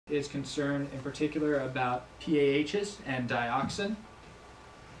is concerned in particular about PAHs and dioxin,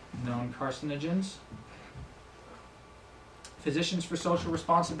 known carcinogens. Physicians for Social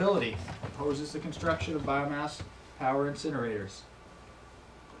Responsibility opposes the construction of biomass power incinerators.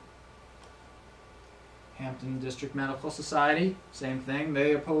 Hampton District Medical Society, same thing.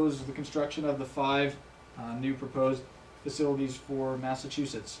 They oppose the construction of the 5 new proposed facilities for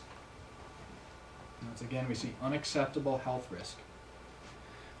Massachusetts. Once again, we see unacceptable health risk.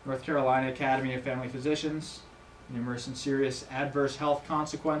 North Carolina Academy of Family Physicians, numerous and serious adverse health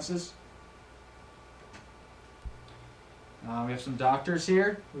consequences. We have some doctors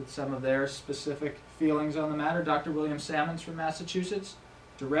here with some of their specific feelings on the matter. Dr. William Sammons from Massachusetts,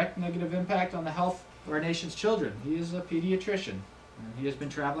 direct negative impact on the health of our nation's children. He is a pediatrician, and he has been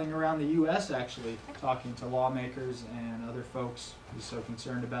traveling around the U.S. actually, talking to lawmakers and other folks who are so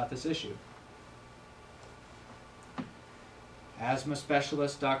concerned about this issue. Asthma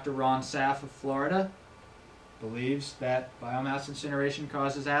specialist Dr. Ron Saff of Florida believes that biomass incineration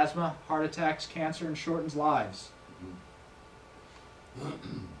causes asthma, heart attacks, cancer, and shortens lives.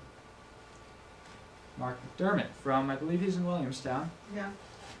 Mark McDermott from, I believe he's in Williamstown. Yeah.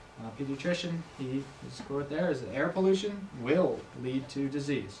 Pediatrician, his quote there is that air pollution will lead to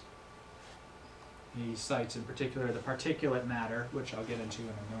disease. He cites in particular the particulate matter, which I'll get into in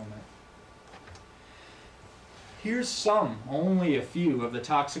a moment. Here's only a few of the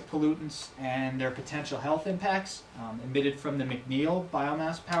toxic pollutants and their potential health impacts emitted from the McNeil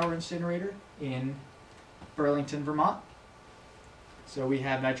biomass power incinerator in Burlington, Vermont. So we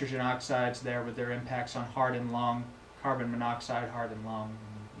have nitrogen oxides there with their impacts on heart and lung, carbon monoxide, heart and lung.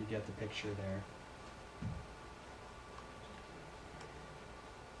 You get the picture there.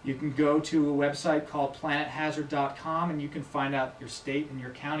 You can go to a website called planethazard.com and you can find out your state and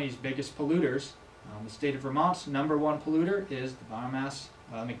your county's biggest polluters. The state of Vermont's #1 polluter is the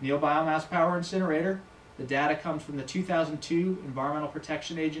McNeil Biomass Power Incinerator. The data comes from the 2002 Environmental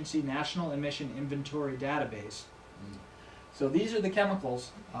Protection Agency National Emission Inventory Database. So these are the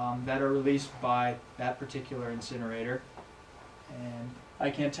chemicals that are released by that particular incinerator. And I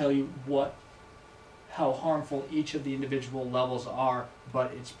can't tell you how harmful each of the individual levels are,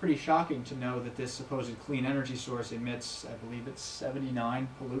 but it's pretty shocking to know that this supposed clean energy source emits, I believe it's 79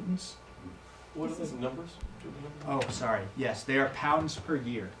 pollutants. What are the numbers? Oh, sorry. Yes, they are pounds per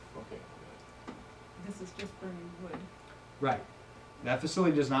year. Okay. This is just burning wood. Right. That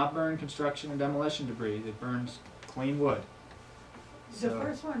facility does not burn construction and demolition debris. It burns clean wood. The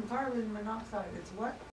first one, carbon monoxide, it's what?